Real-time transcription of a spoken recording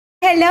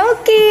Hello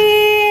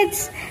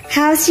kids!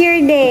 How's your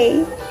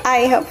day?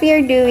 I hope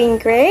you're doing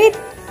great.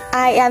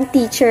 I am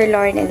teacher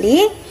Lorna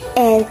Lee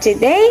and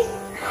today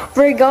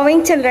we're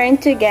going to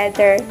learn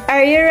together.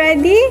 Are you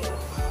ready?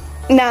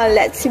 Now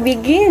let's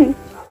begin.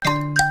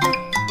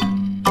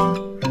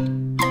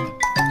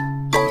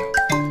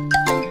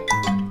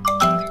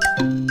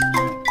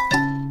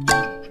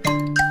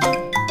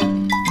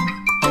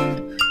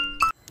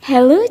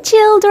 Hello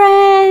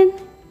children!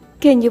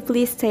 Can you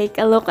please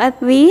take a look at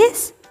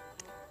this?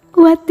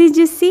 What did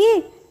you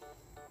see?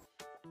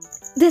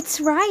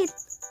 That's right.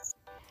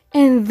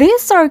 And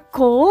these are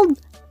called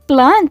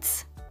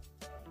plants.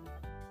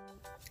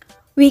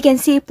 We can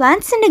see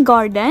plants in the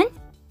garden,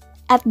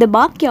 at the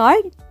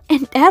backyard,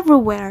 and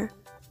everywhere.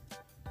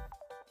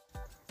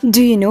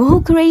 Do you know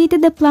who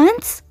created the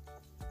plants?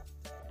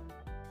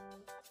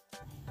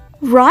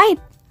 Right.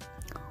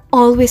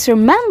 Always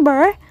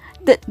remember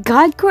that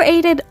God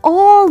created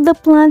all the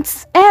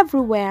plants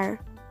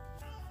everywhere.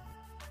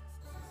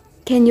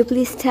 Can you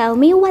please tell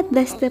me what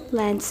does the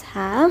plants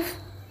have?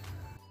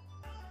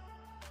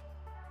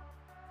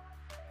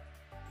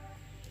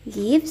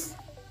 Leaves,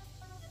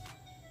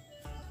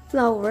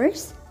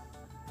 flowers,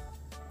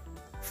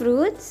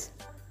 fruits,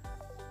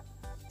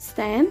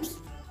 stems,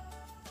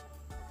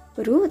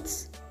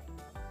 roots.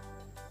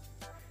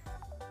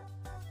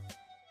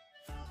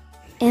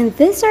 And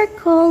these are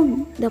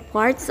called the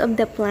parts of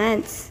the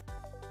plants.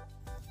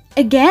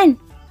 Again,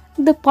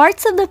 the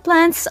parts of the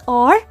plants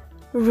are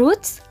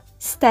roots,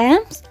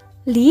 stems,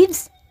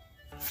 leaves,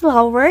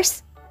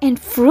 flowers, and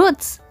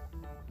fruits.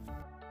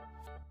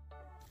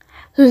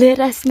 Let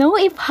us know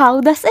if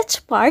how does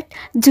each part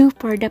do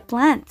for the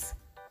plants.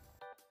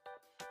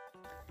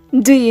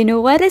 Do you know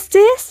what is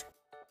this?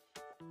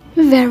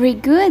 Very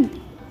good.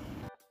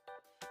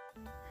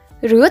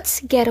 Roots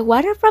get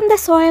water from the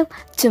soil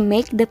to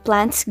make the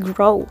plants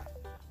grow.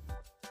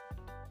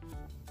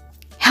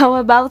 How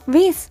about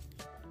this?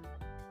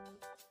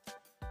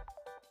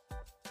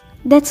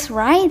 That's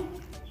right.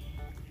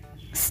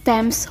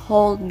 Stems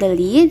hold the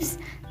leaves,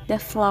 the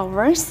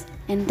flowers,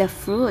 and the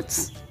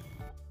fruits.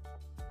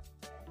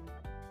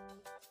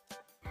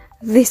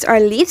 These are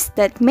leaves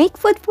that make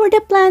food for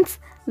the plants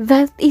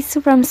that is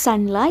from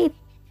sunlight.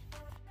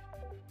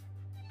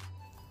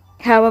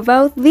 How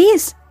about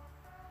this?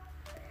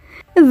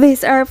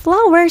 These are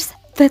flowers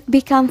that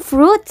become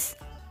fruits.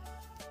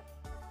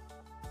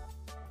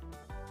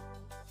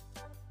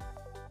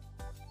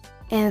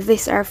 And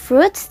these are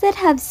fruits that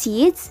have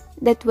seeds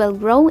that will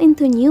grow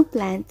into new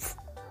plants.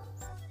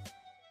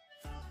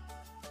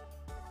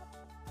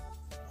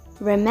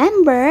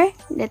 Remember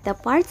that the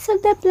parts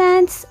of the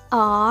plants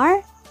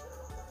are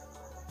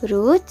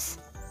roots,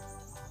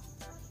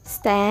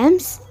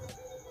 stems,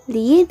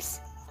 leaves,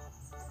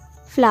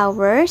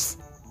 flowers,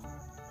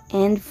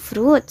 and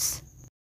fruits.